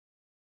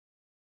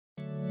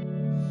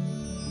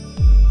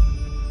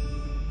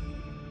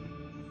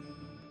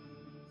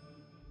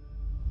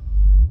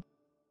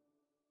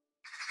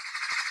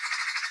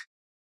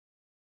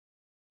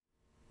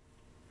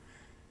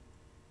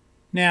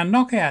Now,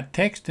 knockout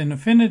text in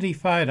Affinity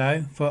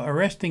Photo for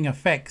arresting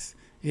effects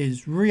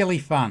is really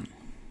fun.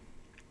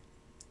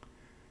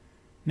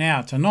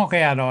 Now, it's a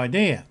knockout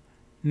idea.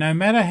 No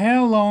matter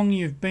how long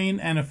you've been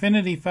an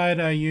Affinity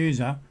Photo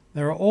user,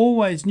 there are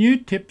always new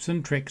tips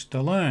and tricks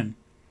to learn.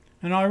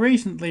 And I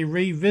recently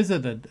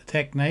revisited a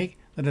technique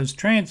that has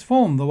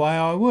transformed the way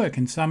I work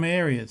in some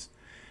areas.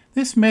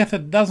 This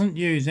method doesn't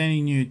use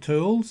any new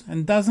tools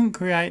and doesn't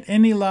create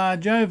any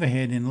large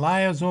overhead in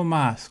layers or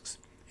masks.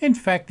 In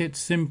fact, it's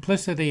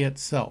simplicity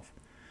itself.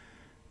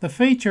 The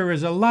feature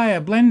is a layer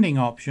blending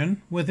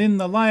option within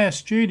the Layer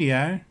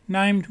Studio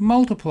named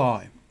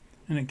Multiply,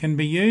 and it can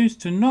be used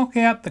to knock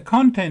out the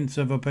contents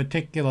of a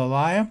particular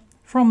layer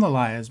from the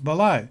layers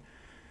below.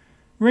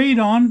 Read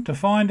on to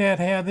find out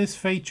how this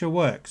feature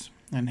works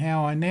and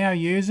how I now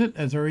use it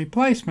as a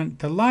replacement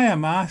to layer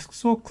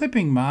masks or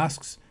clipping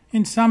masks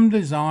in some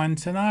design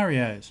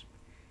scenarios.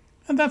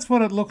 And that's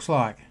what it looks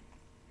like.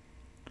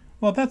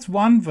 Well, that's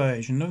one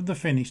version of the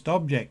finished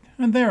object,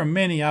 and there are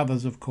many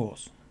others, of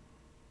course.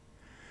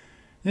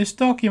 This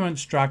document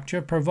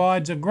structure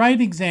provides a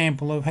great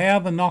example of how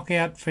the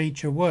knockout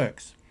feature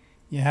works.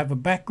 You have a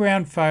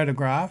background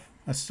photograph,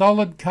 a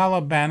solid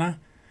colour banner,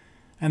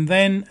 and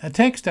then a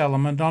text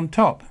element on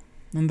top.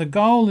 And the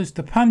goal is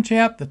to punch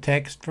out the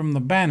text from the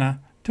banner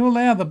to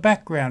allow the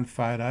background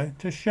photo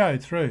to show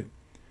through.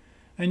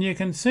 And you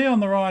can see on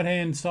the right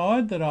hand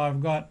side that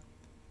I've got,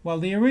 well,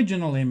 the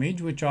original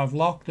image, which I've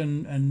locked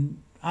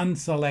and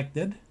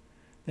unselected.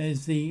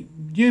 There's the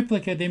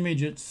duplicate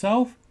image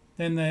itself.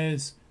 Then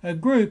there's a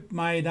group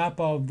made up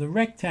of the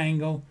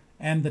rectangle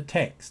and the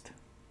text.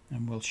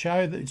 And we'll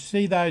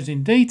see those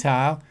in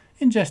detail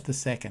in just a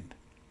second.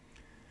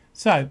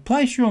 So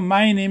place your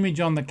main image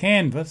on the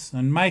canvas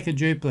and make a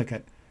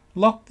duplicate.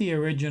 Lock the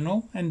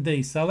original and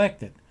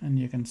deselect it. And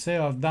you can see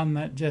I've done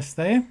that just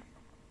there.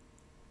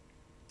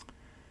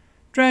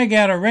 Drag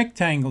out a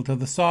rectangle to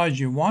the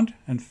size you want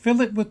and fill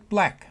it with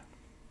black.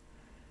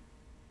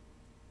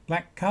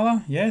 Black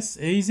colour, yes,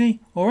 easy,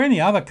 or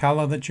any other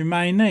colour that you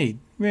may need,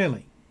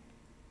 really.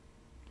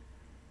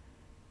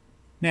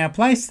 Now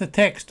place the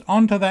text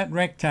onto that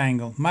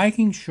rectangle,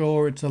 making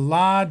sure it's a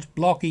large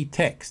blocky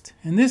text.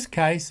 In this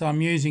case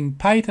I'm using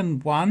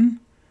pattern 1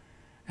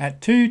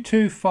 at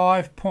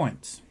 225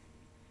 points.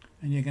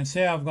 And you can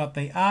see I've got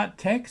the art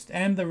text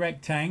and the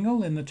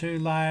rectangle in the two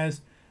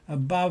layers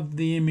above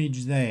the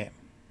image there.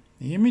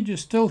 The image is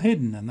still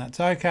hidden, and that's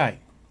okay.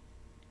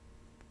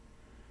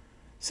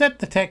 Set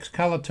the text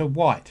colour to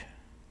white,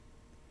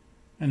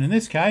 and in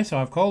this case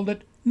I've called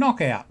it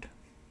Knockout.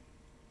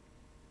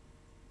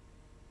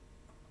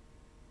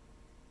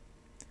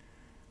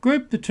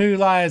 Group the two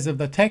layers of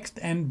the text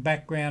and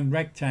background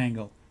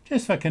rectangle,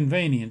 just for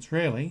convenience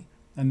really,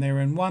 and they're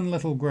in one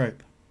little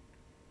group.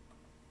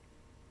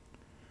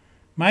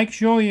 Make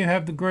sure you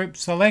have the group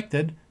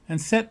selected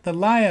and set the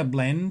layer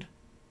blend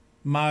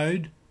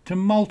mode to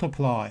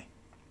multiply.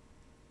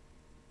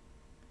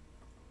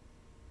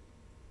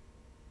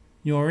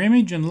 Your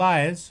image and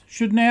layers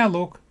should now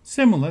look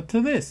similar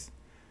to this.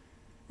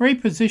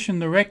 Reposition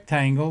the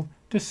rectangle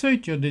to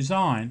suit your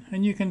design,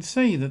 and you can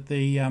see that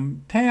the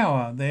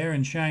tower there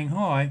in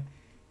Shanghai,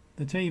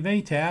 the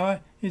TV tower,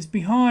 is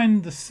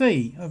behind the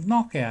sea of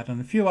Knockout and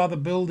a few other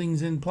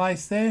buildings in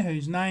place there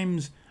whose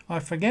names I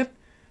forget,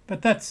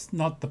 but that's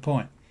not the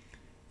point.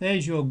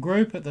 There's your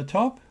group at the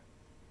top,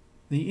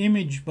 the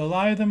image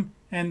below them,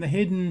 and the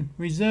hidden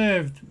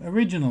reserved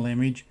original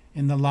image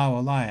in the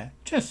lower layer.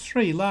 Just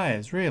 3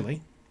 layers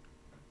really.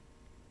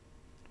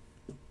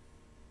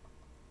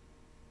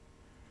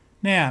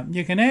 Now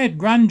you can add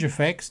grunge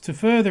effects to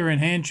further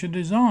enhance your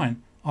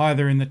design,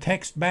 either in the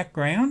text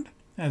background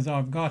as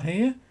I've got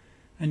here,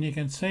 and you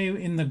can see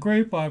in the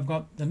group I've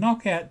got the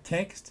knockout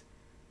text,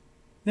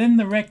 then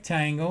the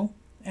rectangle,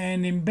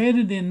 and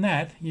embedded in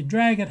that you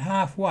drag it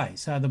halfway,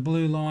 so the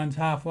blue line's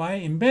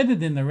halfway.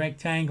 Embedded in the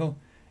rectangle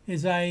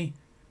is a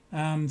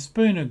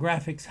Spooner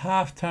Graphics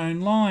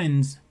halftone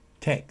lines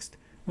text,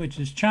 which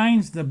has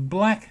changed the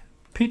black,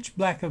 pitch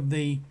black of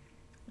the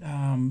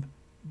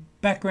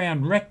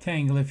background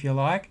rectangle, if you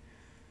like,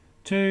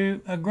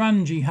 to a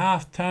grungy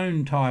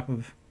halftone type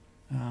of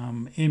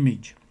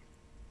image.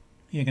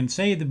 You can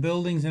see the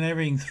buildings and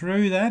everything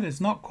through that.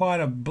 It's not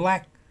quite a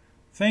black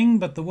thing,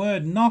 but the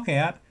word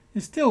knockout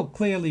is still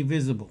clearly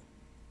visible.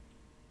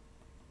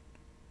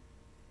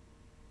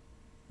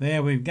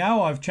 There we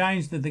go. I've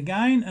changed it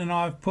again, and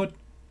I've put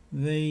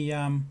the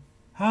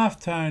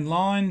halftone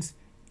lines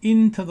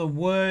into the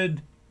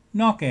word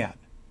knockout.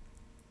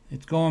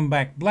 It's gone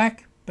back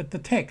black, but the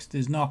text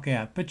is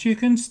knockout, but you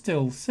can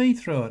still see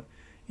through it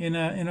in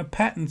a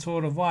pattern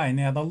sort of way.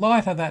 Now the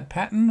lighter that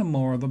pattern, the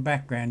more of the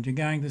background you're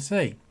going to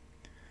see.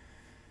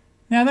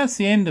 Now that's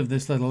the end of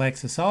this little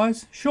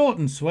exercise, short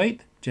and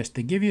sweet, just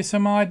to give you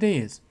some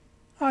ideas.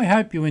 I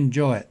hope you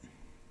enjoy it.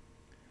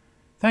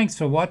 Thanks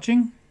for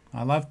watching.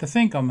 I love to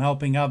think I'm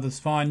helping others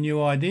find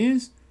new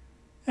ideas,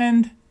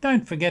 and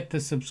don't forget to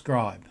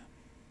subscribe.